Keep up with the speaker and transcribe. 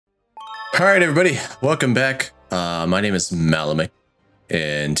All right, everybody, welcome back. My name is Malamic,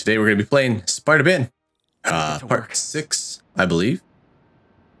 and today we're going to be playing Spider-Man, part 6, I believe.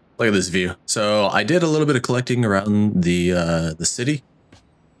 Look at this view. So I did a little bit of collecting around the city.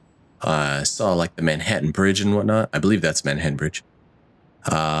 I saw like the Manhattan Bridge and whatnot. I believe that's Manhattan Bridge.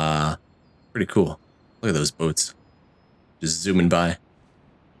 Pretty cool. Look at those boats, just zooming by.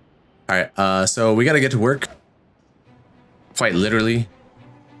 All right, so we got to get to work. Quite literally.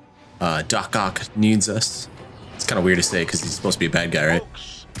 Doc Ock needs us. It's kind of weird to say because he's supposed to be a bad guy, right?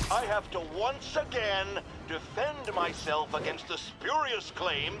 Folks, I have to once again defend myself against the spurious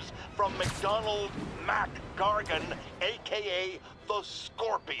claims from McDonald Mac Gargan, aka the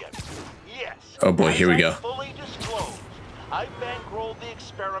Scorpion. Yes. Oh boy, here we go. Fully disclosed, I bankrolled the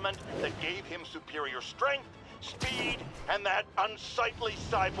experiment that gave him superior strength, speed, and that unsightly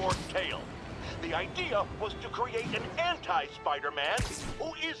cyborg tail. The idea was to create an anti-Spider-Man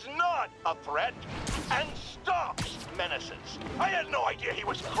who is not a threat and stops menaces. I had no idea he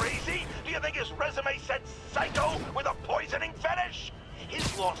was crazy. Do you think his resume said psycho with a poisoning fetish?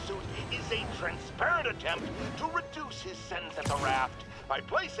 His lawsuit is a transparent attempt to reduce his sentence at the raft by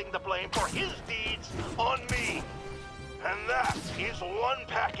placing the blame for his deeds on me. And that is one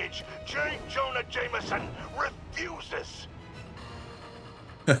package J. Jonah Jameson refuses.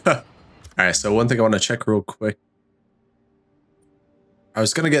 All right, so one thing I want to check real quick. I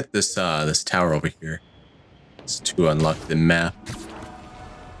was gonna get this this tower over here. It's to unlock the map. I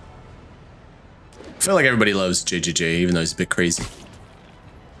feel like everybody loves JJJ, even though he's a bit crazy.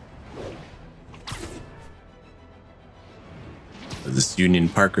 Is this Union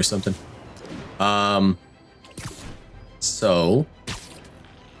Park or something? So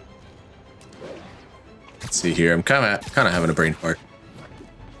let's see here. I'm kind of having a brain fart.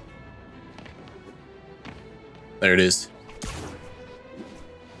 There it is.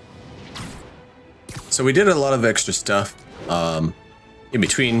 So we did a lot of extra stuff in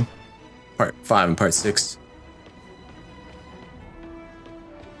between part 5 and part 6.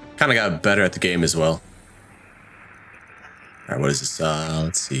 Kind of got better at the game as well. All right, what is this?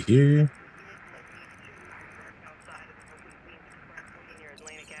 Let's see here.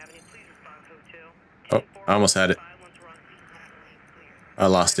 Oh, I almost had it. I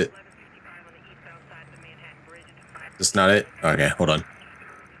lost it. That's not it? Okay, hold on.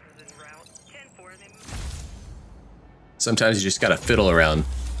 Sometimes you just gotta fiddle around.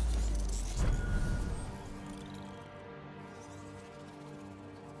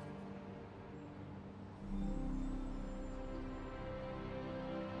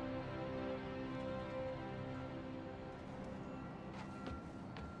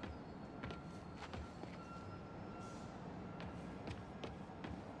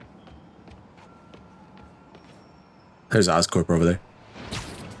 There's Oscorp over there.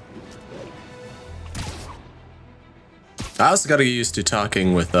 I also gotta get used to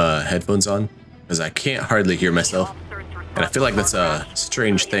talking with headphones on, because I can't hardly hear myself. And I feel like that's a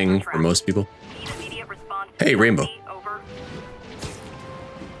strange thing for most people. Hey, Rainbow.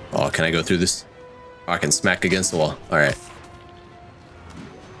 Oh, can I go through this? Oh, I can smack against the wall. Alright.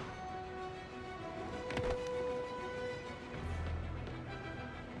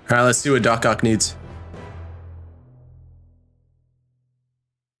 Alright, let's see what Doc Ock needs.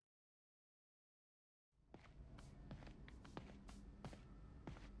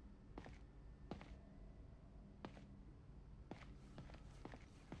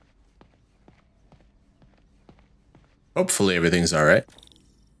 Hopefully everything's all right.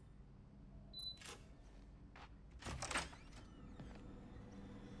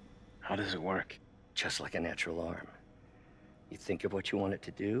 How does it work? Just like a natural arm. You think of what you want it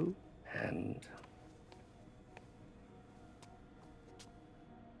to do, and...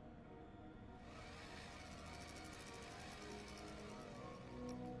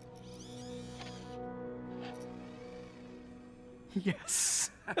 Yes.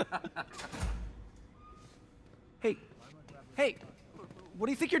 Hey, what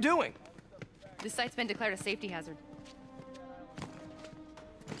do you think you're doing? This site's been declared a safety hazard.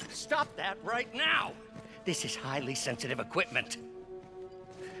 Stop that right now! This is highly sensitive equipment.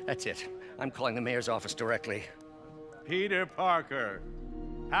 That's it. I'm calling the mayor's office directly. Peter Parker,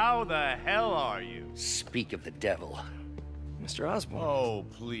 how the hell are you? Speak of the devil. Mr. Osborn. Oh,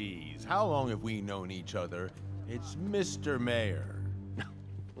 please. How long have we known each other? It's Mr. Mayor.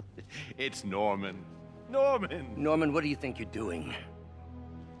 It's Norman. Norman, what do you think you're doing?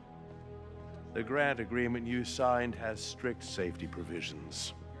 The grant agreement you signed has strict safety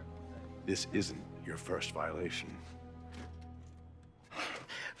provisions. This isn't your first violation.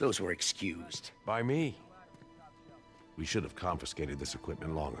 Those were excused. By me. We should have confiscated this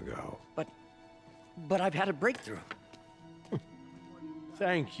equipment long ago. But I've had a breakthrough.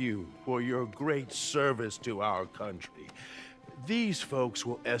 Thank you for your great service to our country. These folks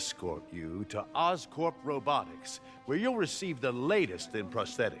will escort you to Oscorp Robotics, where you'll receive the latest in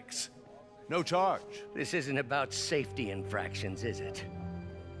prosthetics. No charge. This isn't about safety infractions, is it?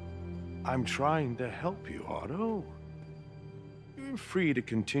 I'm trying to help you, Otto. You're free to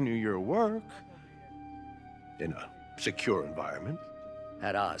continue your work in a secure environment.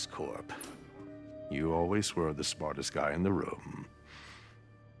 At Oscorp. You always were the smartest guy in the room.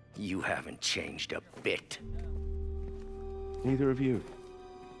 You haven't changed a bit. Neither of you.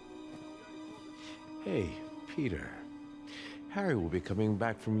 Hey, Peter. Harry will be coming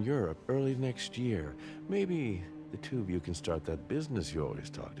back from Europe early next year. Maybe the two of you can start that business you always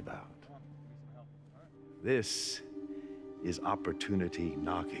talked about. This is opportunity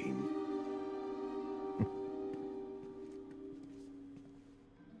knocking.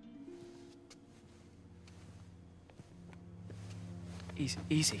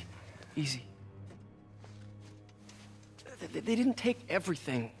 Easy. They didn't take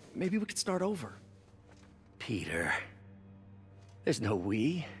everything. Maybe we could start over. Peter. There's no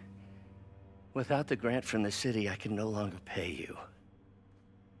we. Without the grant from the city, I can no longer pay you.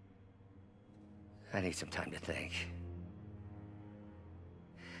 I need some time to think.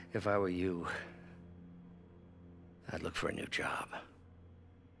 If I were you, I'd look for a new job.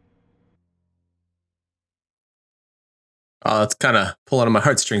 Oh, that's kind of pulling on my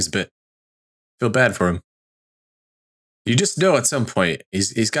heartstrings a bit. Feel bad for him. You just know at some point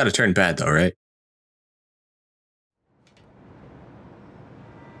he's got to turn bad, though, right?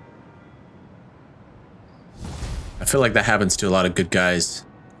 I feel like that happens to a lot of good guys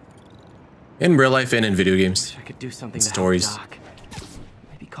in real life and in video games. I could do something Stories. to help Doc.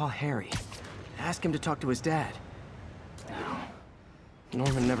 Maybe call Harry. Ask him to talk to his dad. No.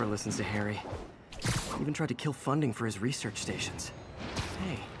 Norman never listens to Harry. Even tried to kill funding for his research stations.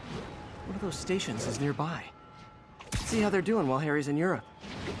 Hey, one of those stations is nearby. See how they're doing while Harry's in Europe.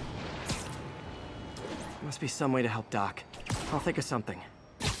 Must be some way to help Doc. I'll think of something.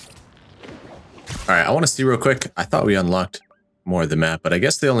 Alright, I want to see real quick. I thought we unlocked more of the map, but I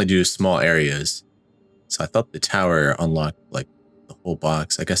guess they only do small areas. So I thought the tower unlocked, like, the whole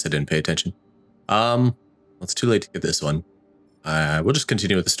box. I guess I didn't pay attention. Well, it's too late to get this one. We'll just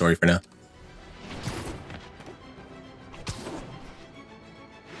continue with the story for now.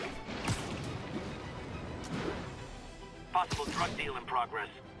 Possible drug deal in progress.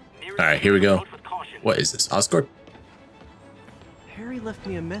 Alright, here we go. What is this? Oscorp? Harry left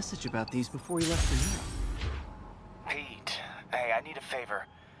me a message about these before he left for Europe. Pete, hey, I need a favor.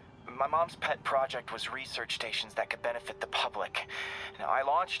 My mom's pet project was research stations that could benefit the public. Now, I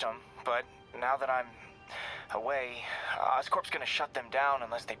launched them, but now that I'm away, Oscorp's gonna shut them down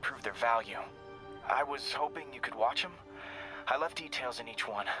unless they prove their value. I was hoping you could watch them. I left details in each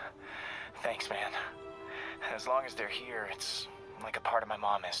one. Thanks, man. As long as they're here, it's like a part of my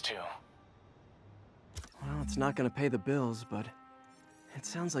mom is, too. Well, it's not gonna pay the bills, but it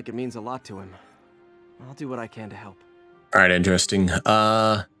sounds like it means a lot to him. I'll do what I can to help. Alright, interesting.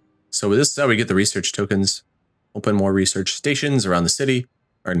 So this is how we get the research tokens. Open more research stations around the city.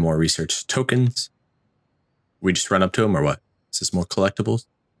 Earn more research tokens. We just run up to them or what? Is this more collectibles?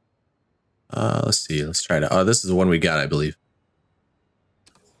 Let's see. Let's try to... Oh, this is the one we got, I believe.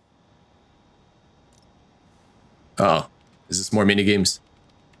 Oh, is this more mini games?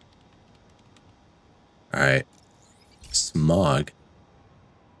 Alright. Smog.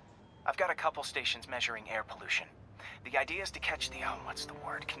 I've got a couple stations measuring air pollution. The idea is to catch the,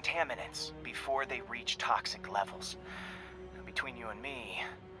 contaminants before they reach toxic levels. Between you and me,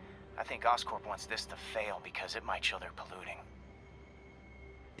 I think Oscorp wants this to fail because it might show they're polluting.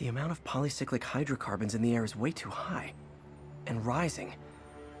 The amount of polycyclic hydrocarbons in the air is way too high. And rising.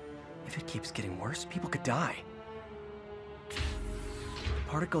 If it keeps getting worse, people could die. The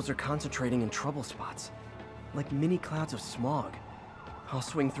particles are concentrating in trouble spots, like mini clouds of smog. I'll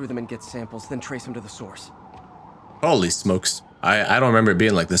swing through them and get samples, then trace them to the source. Holy smokes. I don't remember it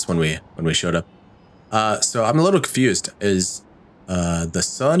being like this when we showed up. So I'm a little confused. Is the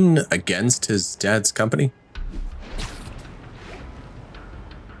son against his dad's company?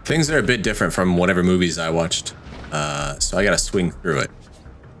 Things are a bit different from whatever movies I watched. So I gotta swing through it.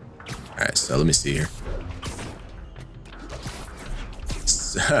 Alright, so let me see here.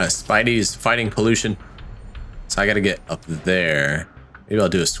 Spidey's fighting pollution. So I gotta get up there. Maybe I'll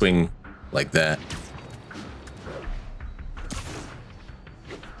do a swing like that.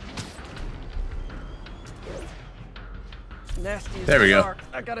 Nasty as there we go. dark.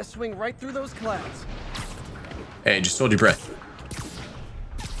 I gotta swing right through those clouds. Hey, just hold your breath.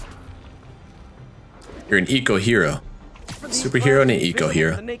 You're an eco-hero. Superhero and an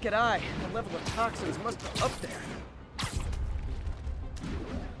eco-hero. The naked eye, the level of toxins must be up there.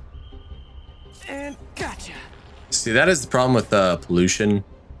 And gotcha. See, that is the problem with pollution.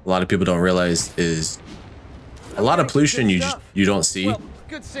 A lot of people don't realize is a lot of pollution you don't see. Well,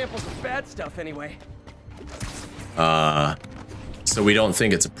 good samples of bad stuff anyway. So we don't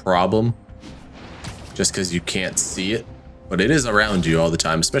think it's a problem just because you can't see it, but it is around you all the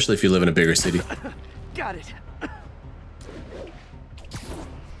time, especially if you live in a bigger city. Got it.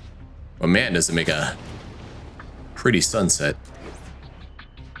 But man, does it make a pretty sunset.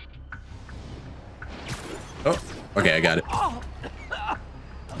 Oh, okay, I got it.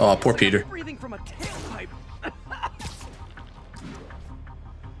 Oh, poor Peter. Breathing from a tailpipe.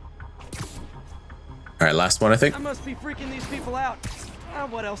 All right, last one, I think. I must be freaking these people out.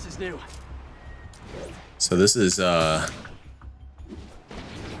 What else is new? So this is, I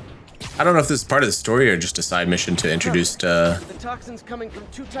don't know if this is part of the story or just a side mission to introduce The toxin's coming from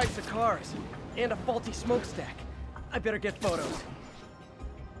 2 types of cars and a faulty smokestack. I better get photos.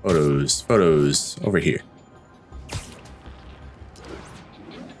 Photos over here.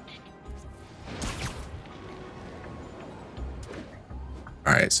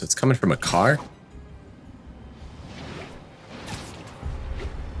 All right, so it's coming from a car.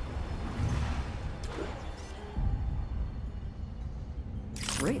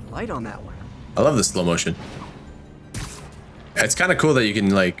 Great light on that one. I love the slow motion. It's kind of cool that you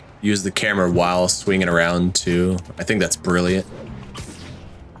can like use the camera while swinging around too. I think that's brilliant.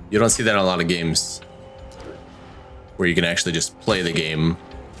 You don't see that in a lot of games where you can actually just play the game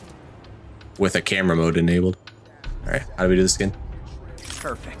with a camera mode enabled. All right, how do we do this again?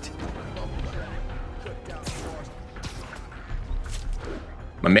 Perfect.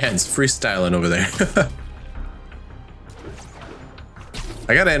 My man's freestyling over there.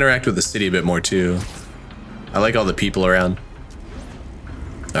 I gotta interact with the city a bit more too. I like all the people around.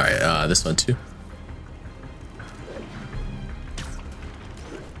 All right, this one too.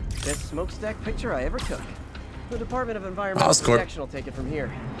 Best smokestack picture I ever took. The Department of Environmental Protection will take it from here.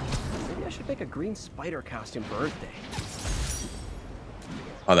 Maybe I should make a green spider costume for Earth Day.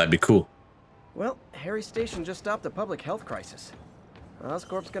 Oh, that'd be cool. Well, Harry's station just stopped a public health crisis.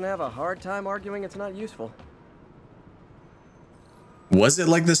 Oscorp's gonna have a hard time arguing it's not useful. Was it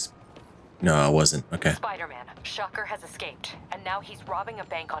like this? No, it wasn't. Okay. Spider-Man, Shocker has escaped, and now he's robbing a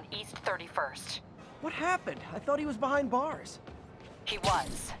bank on East 31st. What happened? I thought he was behind bars. He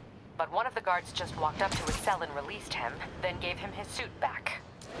was, but one of the guards just walked up to his cell and released him, then gave him his suit back.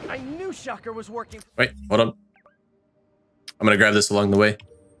 I knew Shocker was working. Wait, hold on. I'm gonna grab this along the way.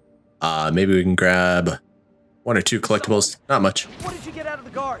 Maybe we can grab 1 or 2 collectibles. Not much. What did you get out of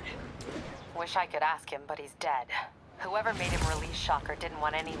the guard? Wish I could ask him, but he's dead. Whoever made him release Shocker didn't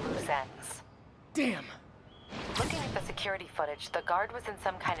want any loose ends. Damn. Looking at the security footage, the guard was in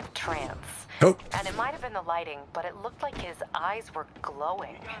some kind of trance. Oh. And it might have been the lighting, but it looked like his eyes were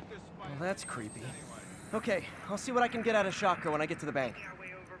glowing. Well, that's creepy. Okay, I'll see what I can get out of Shocker when I get to the bank.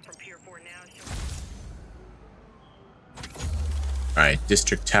 Alright,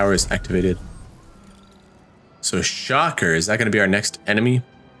 District Tower is activated. So Shocker, is that going to be our next enemy?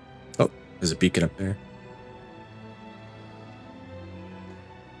 Oh, there's a beacon up there.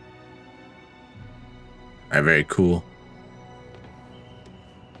 Alright, very cool.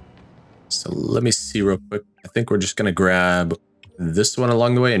 So let me see real quick. I think we're just going to grab this one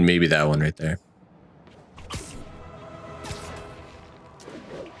along the way and maybe that one right there.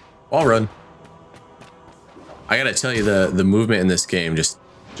 I'll run. I gotta tell you, the movement in this game it's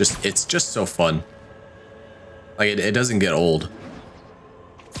just so fun. Like it doesn't get old.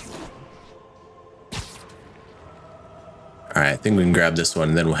 All right, I think we can grab this one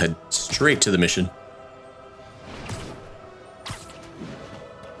and then we'll head straight to the mission.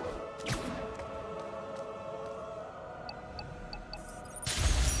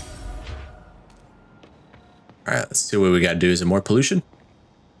 All right, let's see what we gotta do. Is it more pollution?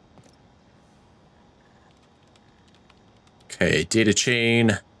 Okay, data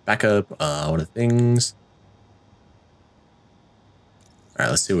chain, backup, one of the things. All right,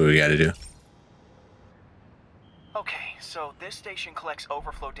 let's see what we got to do. Okay, so this station collects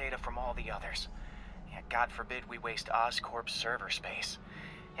overflow data from all the others. Yeah, God forbid we waste Oscorp's server space.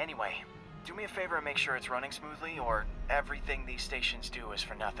 Anyway, do me a favor and make sure it's running smoothly, or everything these stations do is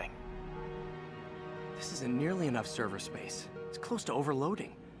for nothing. This isn't nearly enough server space. It's close to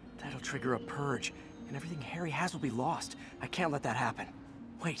overloading. That'll trigger a purge. And everything Harry has will be lost. I can't let that happen.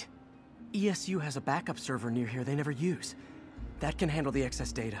 Wait. ESU has a backup server near here they never use. That can handle the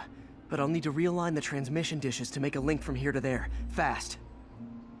excess data. but I'll need to realign the transmission dishes to make a link from here to there, fast.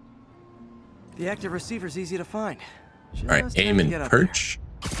 The active receiver's easy to find. All right, aim and perch.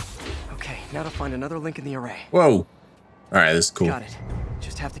 Okay, now to find another link in the array. Whoa. All right, this is cool. Got it.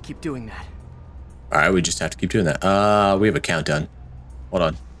 Just have to keep doing that. All right, we just have to keep doing that. We have a countdown. Hold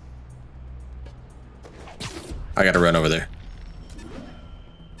on. I gotta run over there.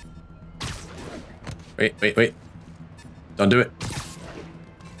 Wait. Don't do it.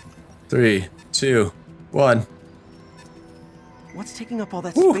 3, 2, 1. What's taking up all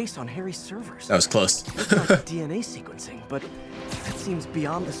that space on Harry's servers? That was close. Looks like DNA sequencing, but that seems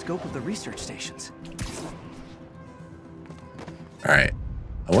beyond the scope of the research stations. All right.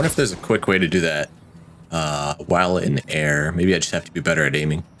 I wonder if there's a quick way to do that while in air. Maybe I just have to be better at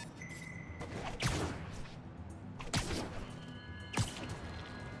aiming.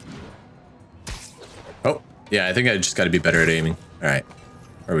 Oh, yeah, I think I just got to be better at aiming. All right.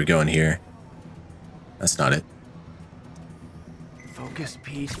 Where are we going here? That's not it. Focus,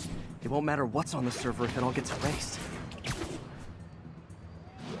 Pete. It won't matter what's on the server if it all gets erased.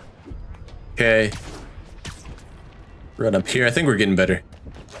 Okay. Run up here. I think we're getting better.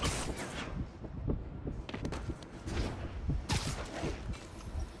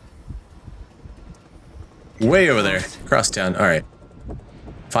 Way over there. Cross town. All right.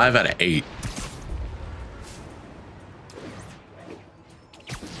 5 out of 8.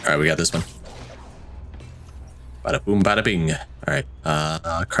 All right, we got this one. Bada boom, bada bing. All right,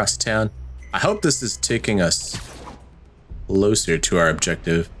 across town. I hope this is taking us closer to our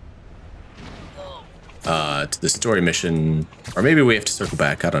objective. To the story mission, or maybe we have to circle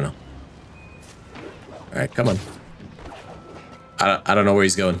back. I don't know. All right, come on. I don't know where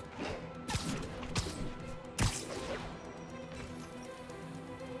he's going.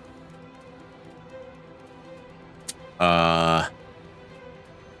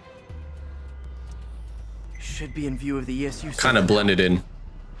 Should be in view of the ESU. Kind of blended in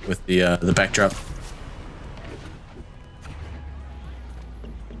with the backdrop.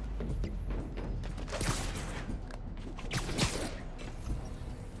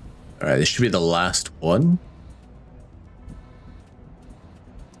 All right, this should be the last one.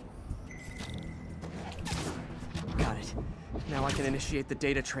 Got it. Now I can initiate the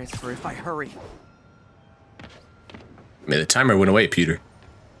data transfer if I hurry. I mean, the timer went away, Peter.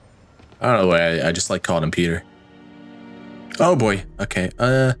 I don't know why I just like calling him Peter. Oh boy. Okay.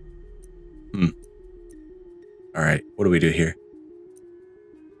 All right. What do we do here?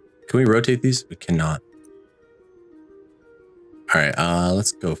 Can we rotate these? We cannot. All right.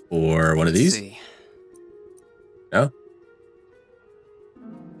 Let's go for one of these. See. No.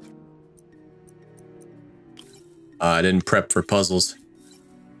 I didn't prep for puzzles.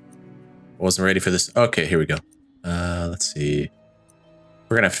 Wasn't ready for this. Okay, here we go. Let's see.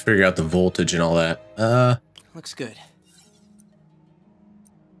 We're gonna have to figure out the voltage and all that. Looks good.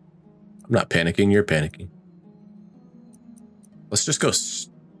 I'm not panicking. You're panicking. Let's just go.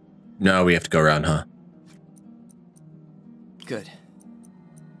 No, we have to go around, huh? Good.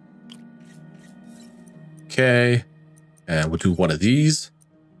 Okay. And we'll do one of these.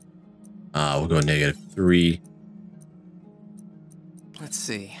 We'll go -3. Let's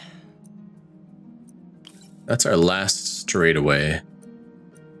see. That's our last straightaway.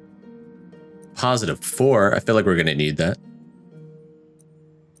 +4. I feel like we're going to need that.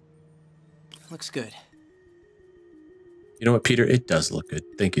 Looks good. You know what, Peter? It does look good.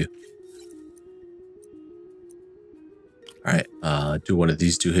 Thank you. All right. Do one of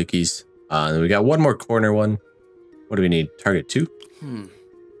these doohickeys. Then we got one more corner one. What do we need? Target 2?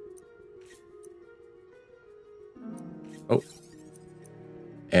 Oh.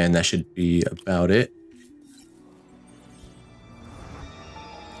 And that should be about it.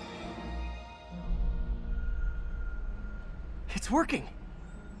 It's working.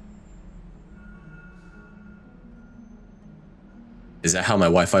 Is that how my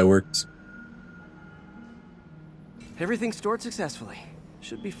Wi-Fi works? Everything's stored successfully.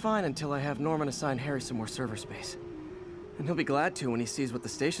 Should be fine until I have Norman assign Harry some more server space. And he'll be glad to when he sees what the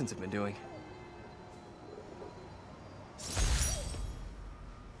stations have been doing.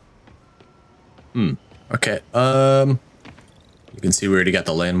 Okay. You can see we already got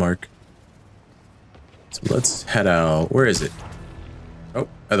the landmark. So let's head out. Where is it? Oh,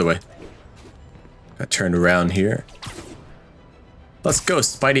 other way. Got turned around here. Let's go,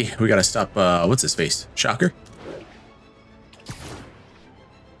 Spidey. We gotta stop, what's his face? Shocker?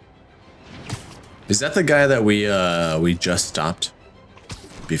 Is that the guy that we just stopped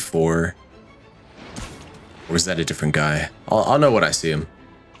before? Or is that a different guy? I'll know when I see him.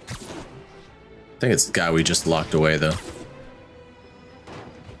 I think it's the guy we just locked away, though.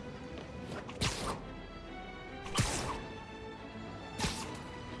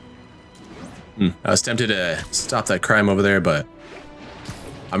 I was tempted to stop that crime over there, but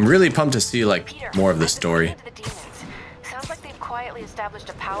I'm really pumped to see like Peter, more of the I've story. been speaking to the demons. Sounds like they've quietly established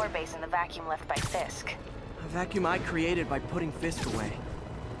a power base in the vacuum left by Fisk. A vacuum I created by putting Fisk away.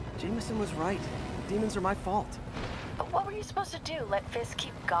 Jameson was right. Demons are my fault. But what were you supposed to do? Let Fisk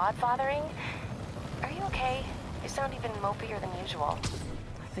keep godfathering? Are you okay? You sound even mopier than usual.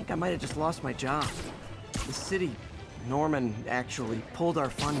 I think I might have just lost my job. The city, Norman, actually pulled our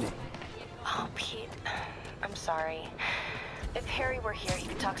funding. Oh, Pete. I'm sorry. If Harry were here, he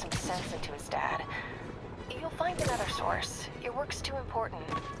could talk some sense into his dad. You'll find another source. Your work's too important.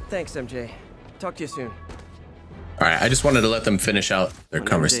 Thanks, MJ. Talk to you soon. All right, I just wanted to let them finish out their When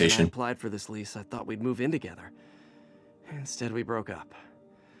MJ conversation. and I applied for this lease, I thought we'd move in together. Instead, we broke up.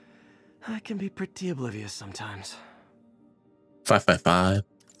 I can be pretty oblivious sometimes. 555.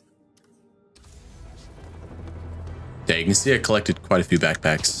 Yeah, you can see I collected quite a few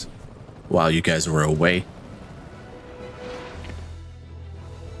backpacks while you guys were away.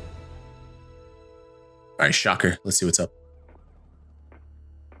 All right, shocker. Let's see what's up.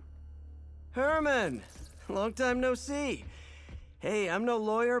 Herman! Long time no see. Hey, I'm no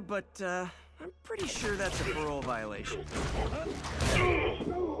lawyer, but I'm pretty sure that's a parole violation.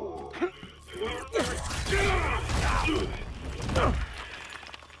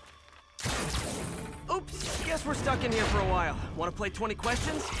 Oops, guess we're stuck in here for a while. Want to play 20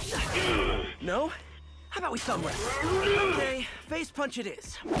 questions? No? How about we thumb wrestle? Okay, face punch it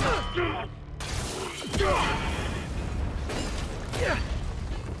is.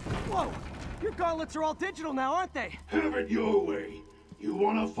 Whoa! Your gauntlets are all digital now, aren't they? Have it your way. You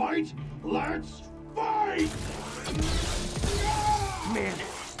wanna fight? Let's fight! Man,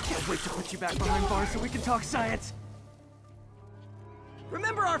 can't wait to put you back behind bars so we can talk science.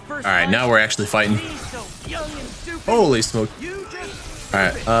 Remember our first All right, now we're actually fighting. So young and stupid. Holy smoke. You just... All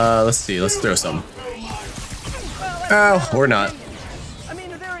right, let's see. Let's throw something. Oh, or not. I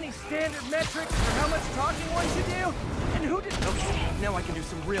mean, are there any standard metrics for how much talking one should do? And who did... Okay, now I can do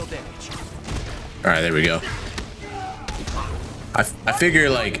some real damage. All right, there we go. I figure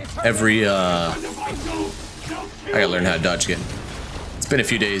like every I gotta learn how to dodge again. It's been a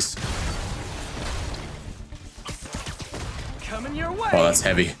few days. Coming your way. Oh, that's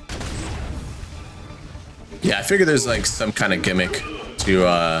heavy. Yeah, I figure there's like some kind of gimmick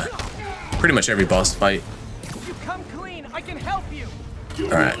to pretty much every boss fight. You come clean, I can help you.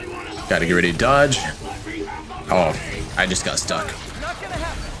 All right, gotta get ready to dodge. Oh, I just got stuck. Not gonna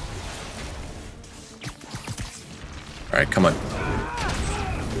happen. All right, come on.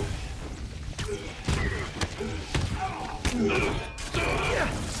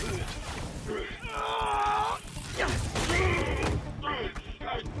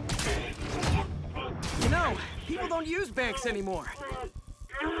 You know, people don't use banks anymore.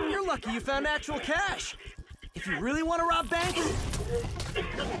 You're lucky you found actual cash. If you really want to rob banks,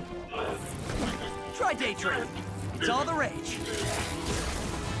 try day trading. It's all the rage.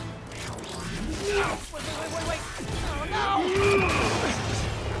 Wait. Oh, no!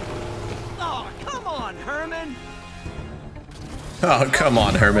 Oh, come on, Herman! Oh, come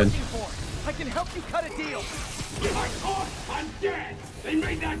on, Herman. I can help you cut a deal. If I talk, I'm dead. They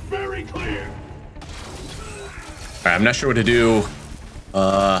made that very clear. All right, I'm not sure what to do.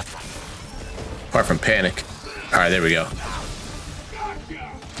 Apart from panic. All right, there we go.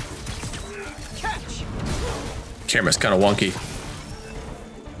 Catch. Camera's kind of wonky.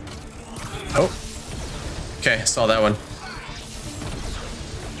 Oh. Okay, saw that one.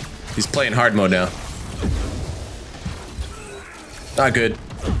 He's playing hard mode now. Not good.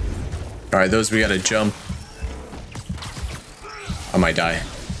 All right, those we gotta jump. I might die.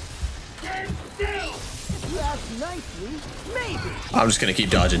 I'm just gonna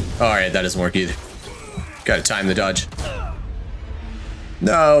keep dodging. All right, that doesn't work either. Gotta time the dodge.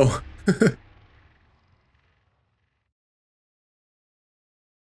 No.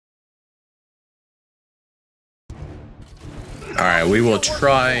 All right, we will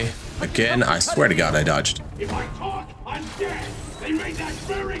try again. I swear to God, I dodged. If I talk, I'm dead. They made that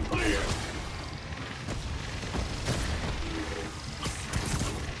very clear.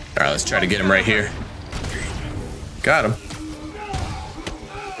 All right, let's try to get him right here. Got him.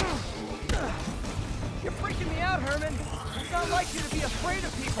 You're freaking me out, Herman. It's not like you to be afraid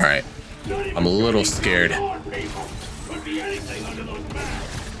of people. All right, I'm a little scared. Could be anything under those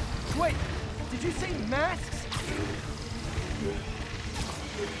masks. Wait, did you say masks?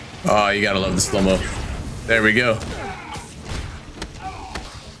 Oh, you gotta love the slow-mo. There we go.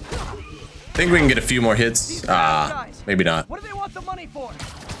 Think we can get a few more hits. Ah, maybe not. What do they want the money for?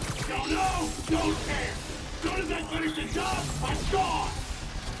 Don't know. Don't care. As soon as I finish the job, I'm gone.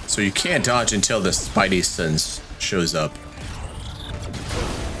 So you can't dodge until the Spidey sense shows up.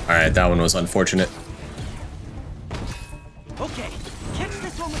 Alright, that one was unfortunate. Okay, catch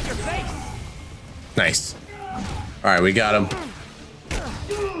this one with your face. Nice. Alright, we got him.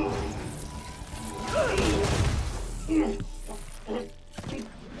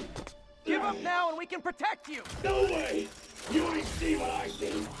 Give up now and we can protect you. No way! You ain't see what I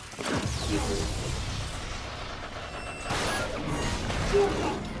see!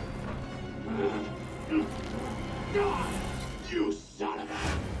 You son of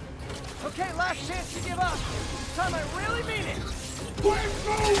a... Okay, last chance to give up. This time I really mean it. We're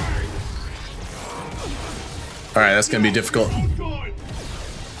going! Alright, that's gonna be difficult. Okay,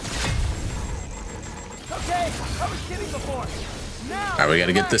 I was kidding before. Now, Alright, we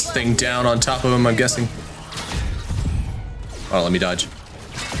gotta get this thing down on top of him, I'm guessing. Oh, let me dodge.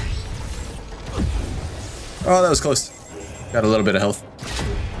 Oh, that was close. Got a little bit of health.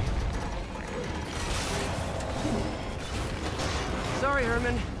 Sorry,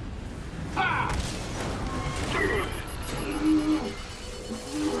 Herman. You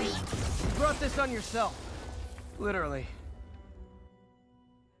brought this on yourself. Literally.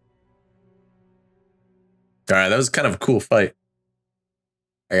 Alright, that was kind of a cool fight.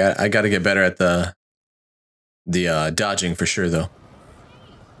 I gotta get better at the dodging for sure, though.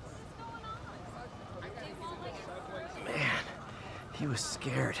 Man, he was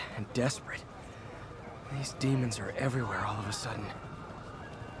scared and desperate. These demons are everywhere all of a sudden.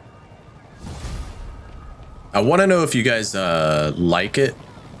 I want to know if you guys like it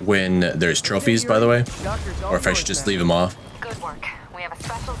when there's trophies, by the way, or if I should just leave them off. Good work. We have a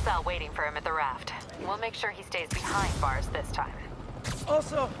special cell waiting for him at the raft. We'll make sure he stays behind bars this time.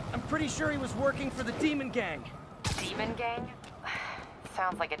 Also, I'm pretty sure he was working for the Demon Gang. Demon Gang?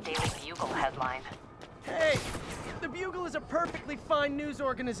 Sounds like a Daily Bugle headline. Hey, the Bugle is a perfectly fine news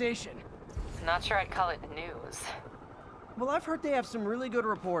organization. Not sure I'd call it news. Well, I've heard they have some really good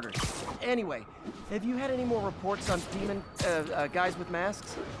reporters. Anyway, have you had any more reports on demon, guys with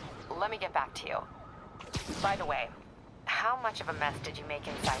masks? Let me get back to you. By the way, how much of a mess did you make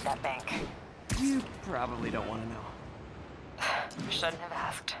inside that bank? You probably don't want to know. Shouldn't have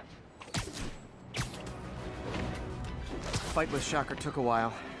asked. Fight with Shocker took a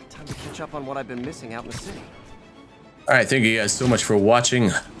while. Time to catch up on what I've been missing out in the city. Alright, thank you guys so much for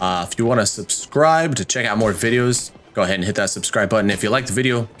watching. If you want to subscribe to check out more videos, go ahead and hit that subscribe button. If you liked the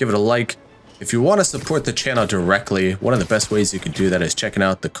video, give it a like. If you want to support the channel directly, one of the best ways you can do that is checking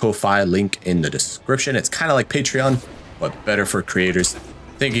out the Ko-Fi link in the description. It's kind of like Patreon, but better for creators.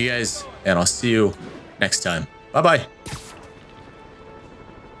 Thank you guys, and I'll see you next time. Bye-bye.